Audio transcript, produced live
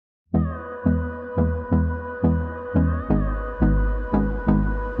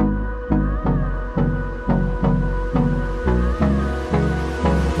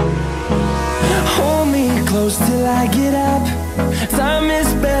close till I get up. Time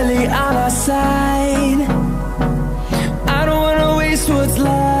is barely on our side. I don't wanna waste what's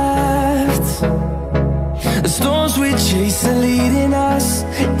left. The storms we chase are leading us,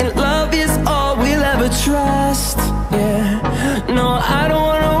 and love is all we'll ever trust. Yeah, no, I don't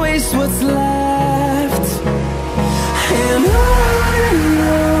wanna waste what's left.